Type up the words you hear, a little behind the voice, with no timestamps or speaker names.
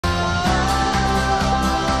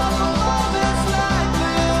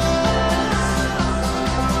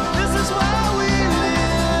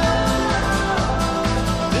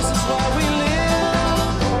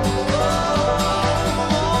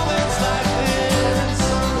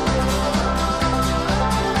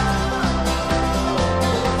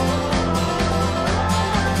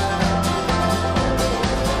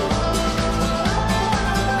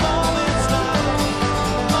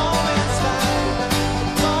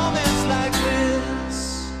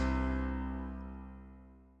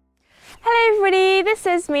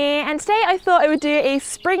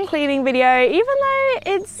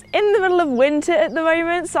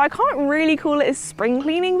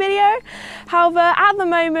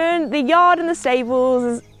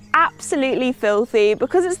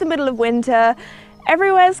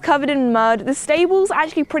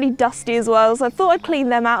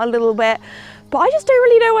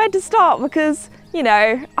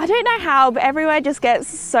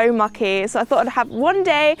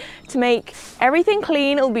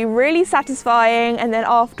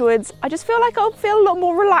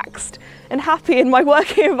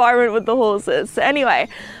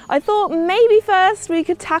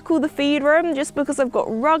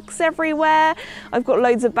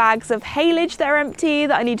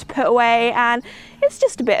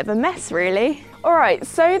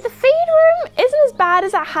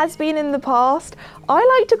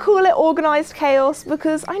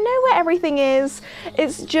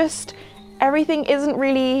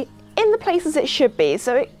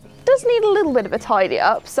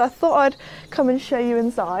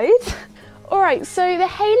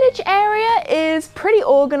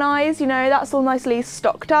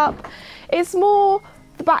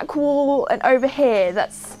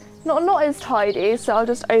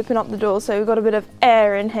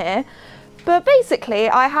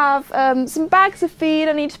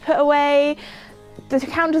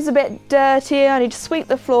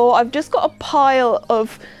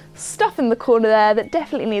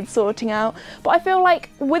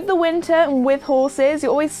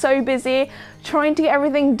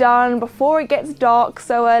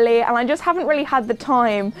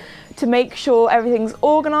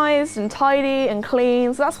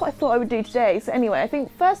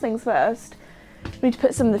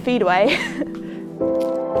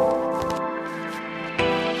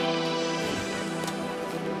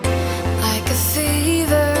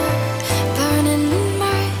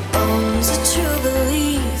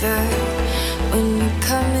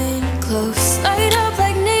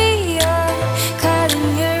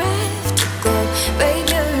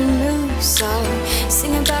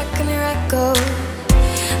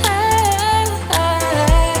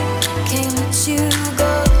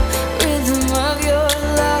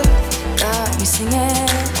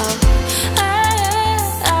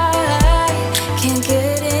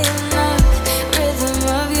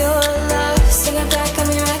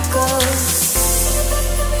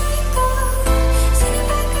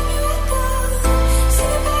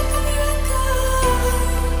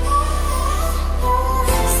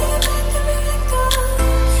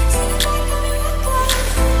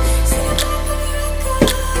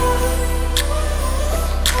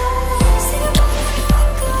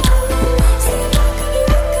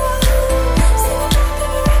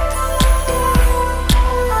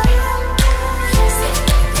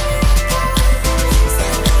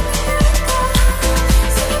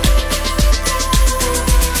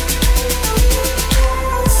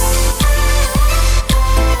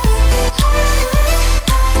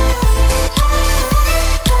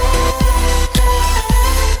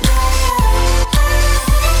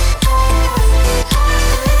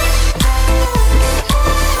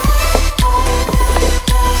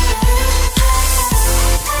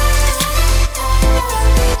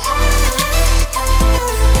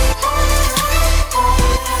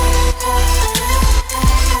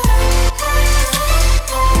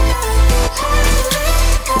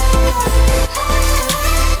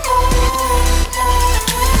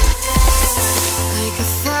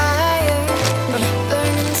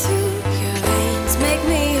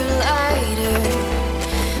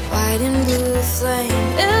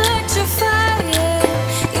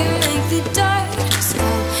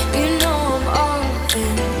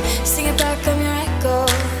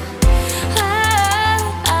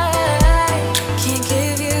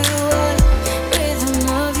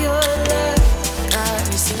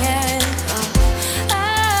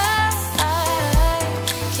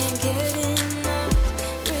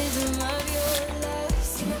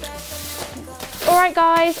Alright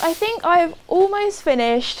guys, I think I've almost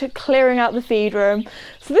finished clearing out the feed room.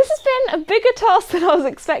 So this has been a bigger task than I was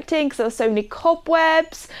expecting because there were so many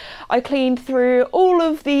cobwebs. I cleaned through all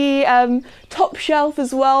of the top shelf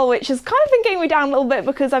as well, which has kind of been getting me down a little bit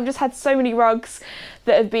because I've just had so many rugs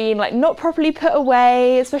that have been like not properly put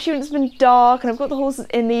away, especially when it's been dark and I've got the horses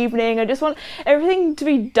in the evening. I just want everything to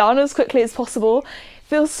be done as quickly as possible.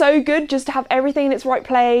 Feels so good just to have everything in its right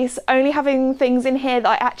place, only having things in here that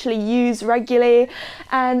I actually use regularly.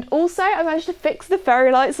 And also I managed to fix the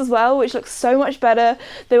fairy lights as well, which looks so much better.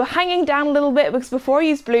 They were hanging down a little bit because before I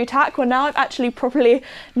used blue tack, well now I've actually properly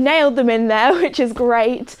nailed them in there, which is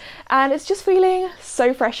great. And it's just feeling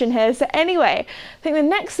so fresh in here. So anyway, I think the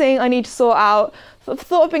next thing I need to sort out, I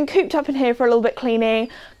thought I've been cooped up in here for a little bit cleaning,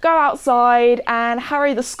 go outside and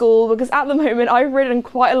harry the school, because at the moment I've ridden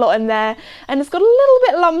quite a lot in there and it's got a little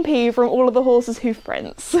bit lumpy from all of the horses' hoof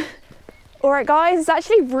prints. Alright guys, it's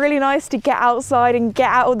actually really nice to get outside and get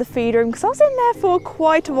out of the feed room because I was in there for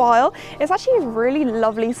quite a while. It's actually a really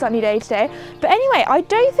lovely sunny day today. But anyway, I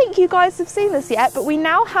don't think you guys have seen this yet, but we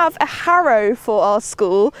now have a harrow for our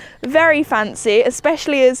school. Very fancy,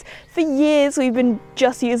 especially as for years we've been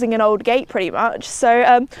just using an old gate pretty much.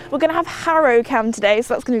 So we're going to have harrow cam today,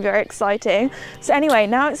 so that's going to be very exciting. So anyway,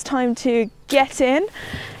 now it's time to get in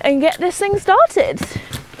and get this thing started.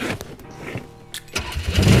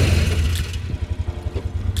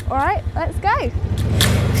 Alright, let's go.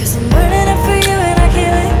 'Cause I'm burning up for you and I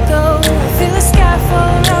can't let go. I feel the sky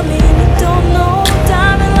fall around me and you don't know.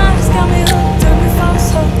 Diamond lights got me hooked on your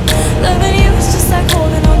false hope. Loving you is just like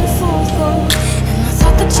holding on to fool's gold. And I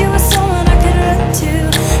thought that you were someone I could run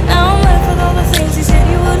to. Now I'm left with all the things you said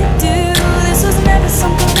you wouldn't do. This was never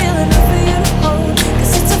something real enough for you to hold.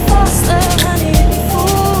 'Cause it's a false love, honey, and you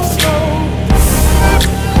fool's gold.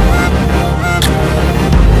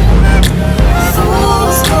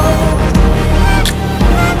 Fool's gold.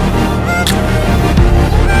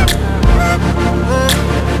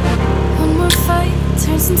 One more fight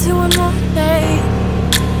turns into one more day,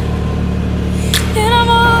 and I'm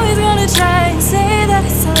always gonna try and say that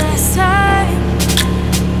it's the last time.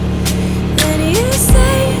 And you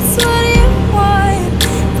say it's what you want,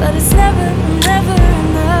 but it's never, never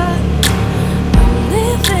enough. I'm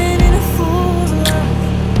living in a fool's love.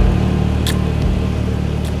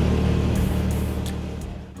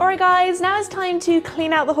 Alright guys, now it's time to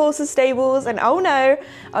clean out the horses' stables, and oh no,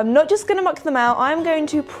 I'm not just going to muck them out, I'm going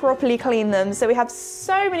to properly clean them. So we have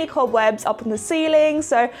so many cobwebs up on the ceiling,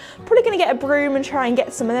 so I'm probably going to get a broom and try and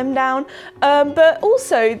get some of them down. But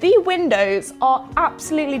also, the windows are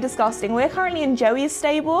absolutely disgusting. We're currently in Joey's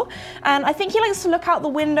stable, and I think he likes to look out the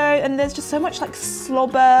window and there's just so much like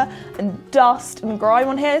slobber and dust and grime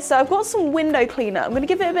on here. So I've got some window cleaner. I'm going to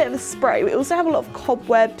give it a bit of a spray. We also have a lot of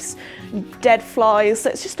cobwebs, dead flies, so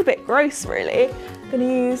it's just a bit gross really. I'm going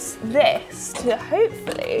to use this to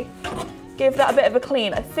hopefully give that a bit of a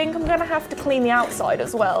clean. I think I'm going to have to clean the outside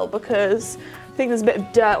as well because I think there's a bit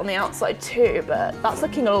of dirt on the outside too, but that's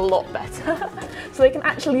looking a lot better. So they can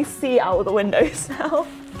actually see out of the windows now.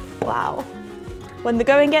 Wow. When the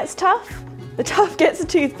going gets tough, the tough gets a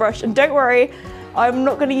toothbrush, and don't worry, I'm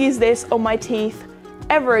not going to use this on my teeth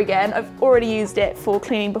ever again. I've already used it for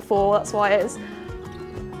cleaning before, that's why it's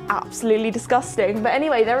absolutely disgusting. But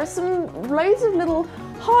anyway, there are some loads of little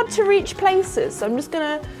hard to reach places, so I'm just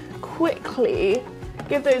gonna quickly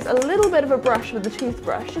give those a little bit of a brush with the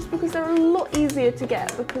toothbrush, just because they're a lot easier to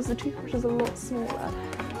get because the toothbrush is a lot smaller.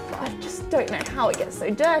 But I just don't know how it gets so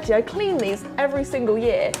dirty. I clean these every single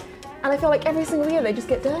year and I feel like every single year they just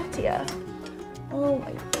get dirtier. Oh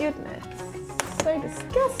my goodness, so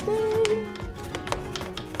disgusting.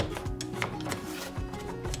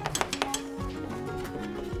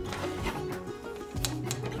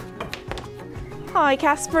 Hi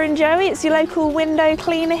Casper and Joey, it's your local window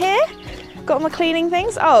cleaner here. Got my cleaning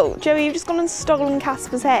things. Oh, Joey, you've just gone and stolen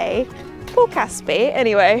Casper's hay. Poor Casper.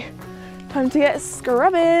 Anyway, time to get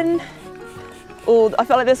scrubbing. Oh, I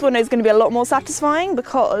feel like this window is going to be a lot more satisfying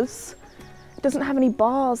because it doesn't have any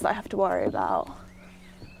bars that I have to worry about.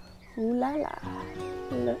 Ooh la la,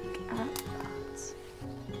 look at that.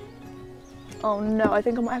 Oh no, I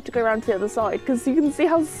think I might have to go around to the other side because you can see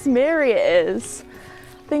how smeary it is.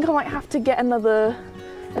 I think I might have to get a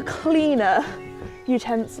cleaner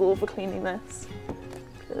utensil for cleaning this,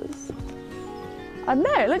 because I don't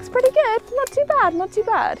know, it looks pretty good. Not too bad, not too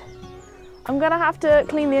bad. I'm gonna have to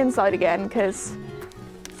clean the inside again because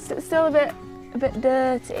it's still a bit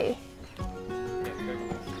dirty.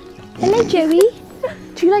 Hello Joey,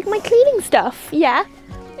 do you like my cleaning stuff? Yeah?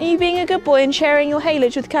 Are you being a good boy and sharing your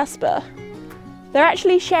haylage with Casper? They're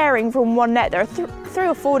actually sharing from one net. There are 3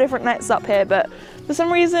 or 4 different nets up here, but for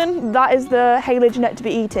some reason that is the haylage net to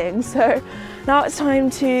be eating. So now it's time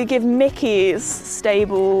to give Mickey's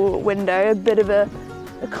stable window a bit of a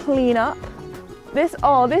clean up. This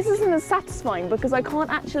isn't as satisfying because I can't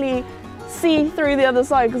actually see through the other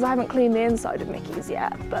side because I haven't cleaned the inside of Mickey's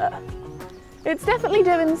yet, but it's definitely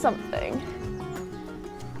doing something.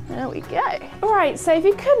 There we go. Alright, so if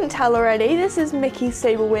you couldn't tell already, this is Mickey's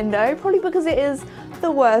stable window, probably because it is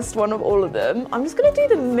the worst one of all of them. I'm just gonna do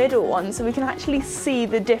the middle one so we can actually see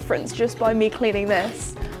the difference just by me cleaning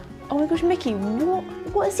this. Oh my gosh, Mickey,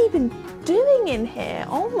 what has he been doing in here?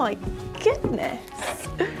 Oh my goodness.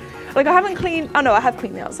 Like I haven't cleaned, oh no, I have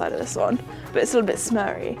cleaned the outside of this one, but it's a little bit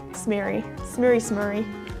smeary.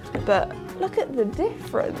 But look at the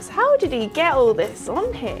difference. How did he get all this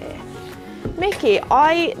on here? Mickey,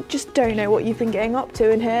 I just don't know what you've been getting up to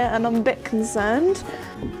in here and I'm a bit concerned.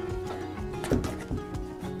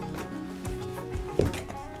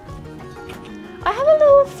 I have a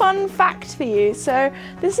little fun fact for you. So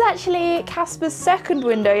this is actually Casper's second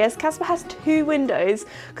window. Yes, Casper has 2 windows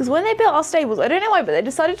because when they built our stables, I don't know why, but they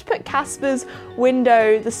decided to put Casper's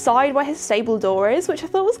window the side where his stable door is, which I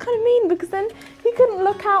thought was kind of mean because then he couldn't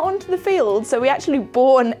look out onto the field. So we actually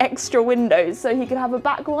bought an extra window so he could have a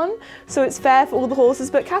back one. So it's fair for all the horses,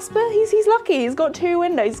 but Casper, he's lucky. He's got 2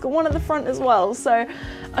 windows. He's got one at the front as well. So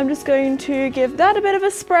I'm just going to give that a bit of a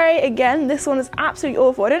spray. Again, this one is absolutely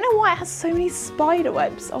awful. I don't know why it has so many spider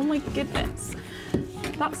webs. Oh my goodness.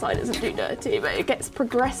 That side isn't too dirty, but it gets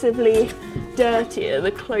progressively dirtier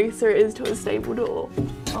the closer it is to a stable door.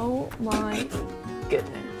 Oh my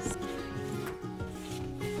goodness.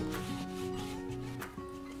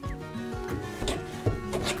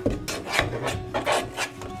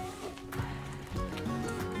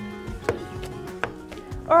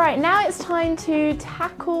 Alright, now it's time to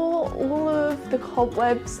tackle all of the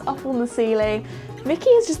cobwebs up on the ceiling.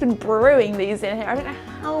 Mickey has just been brewing these in here. I don't know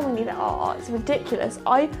how many there are. It's ridiculous.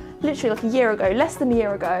 I literally like a year ago, less than a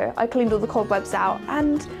year ago, I cleaned all the cobwebs out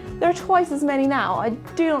and there are twice as many now. I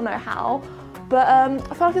do not know how, but I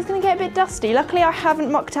feel like it's going to get a bit dusty. Luckily I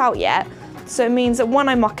haven't mucked out yet, so it means that when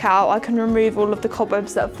I muck out I can remove all of the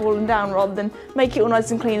cobwebs that have fallen down rather than make it all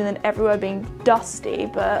nice and clean and then everywhere being dusty.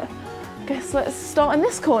 But I guess let's start in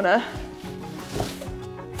this corner.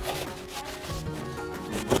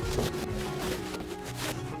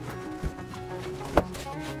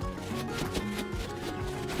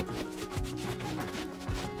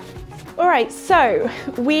 Alright, so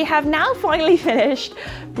we have now finally finished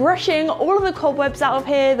brushing all of the cobwebs out of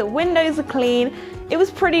here. The windows are clean. It was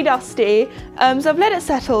pretty dusty, so I've let it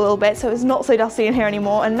settle a little bit so it's not so dusty in here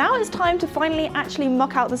anymore. And now it's time to finally actually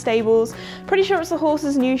muck out the stables. Pretty sure it's the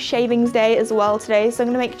horse's new shavings day as well today, so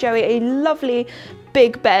I'm going to make Joey a lovely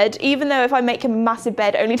big bed, even though if I make him a massive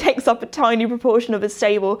bed, it only takes up a tiny proportion of his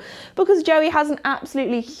stable because Joey has an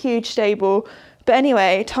absolutely huge stable. But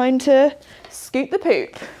anyway, time to scoop the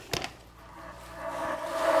poop.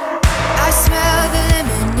 I smell the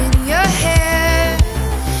lemon in your hair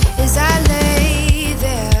as I lay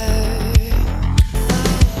there.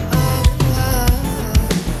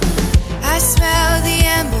 I smell the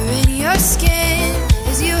amber in your skin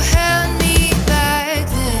as you held me back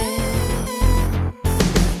then.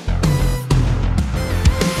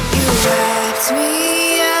 You wrapped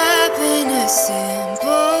me up in a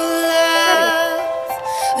simple love.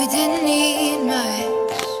 We didn't need much.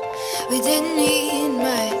 We didn't need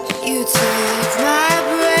much. You took my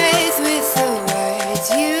breath with the words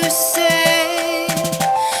you said.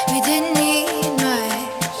 We didn't need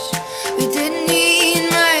much. We didn't need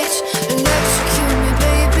much. Electrocute me,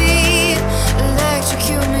 baby.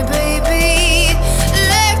 Electrocute me, baby.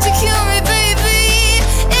 Electrocute me, baby.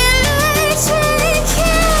 Electrocute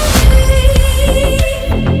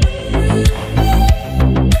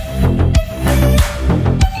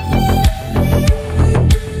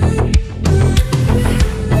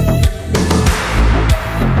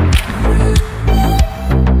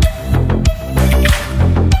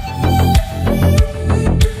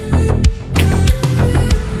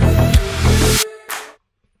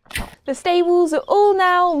The stables are all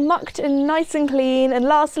now mucked and nice and clean, and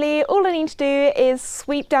lastly all I need to do is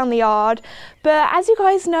sweep down the yard. But as you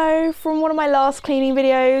guys know from one of my last cleaning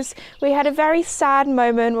videos, we had a very sad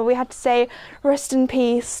moment where we had to say rest in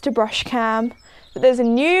peace to Brush Cam. But there's a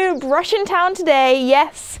new brush in town today.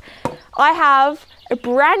 Yes, I have a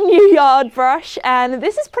brand new yard brush, and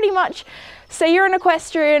this is pretty much say you're an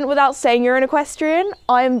equestrian without saying you're an equestrian.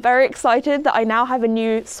 I am very excited that I now have a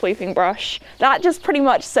new sweeping brush. That just pretty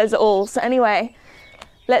much says it all. So anyway,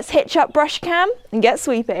 let's hitch up Brush Cam and get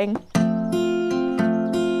sweeping.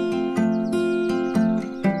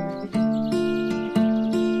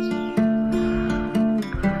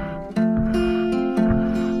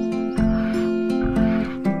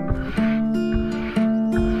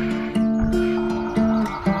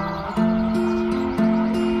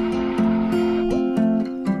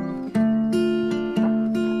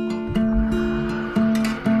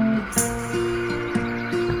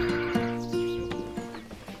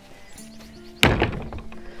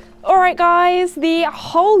 Alright guys, the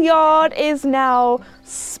whole yard is now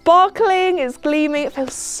sparkling, it's gleaming. It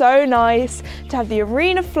feels so nice to have the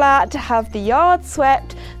arena flat, to have the yard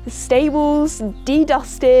swept, the stables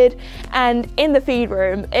de-dusted, and in the feed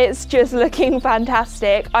room. It's just looking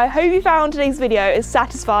fantastic. I hope you found today's video as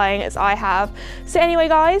satisfying as I have. So anyway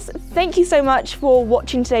guys, thank you so much for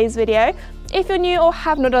watching today's video. If you're new or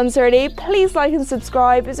have not done so already, please like and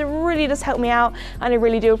subscribe as it really does help me out and I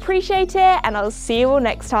really do appreciate it, and I'll see you all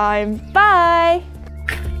next time. Bye!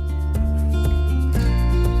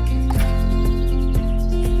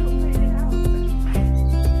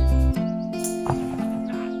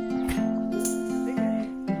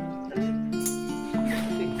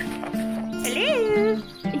 Hello?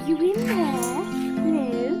 Are you in there? Hello?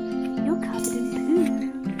 You're covered in poo.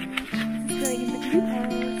 This is going in the poo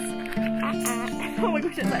piles. Oh my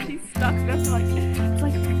gosh, it's actually stuck. It's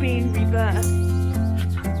like being rebirthed.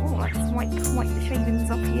 Oh, that's quite the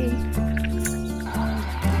shavings off you.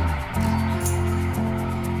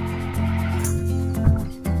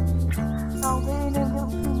 Oh, really?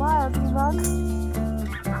 Don't feel wild, you mug.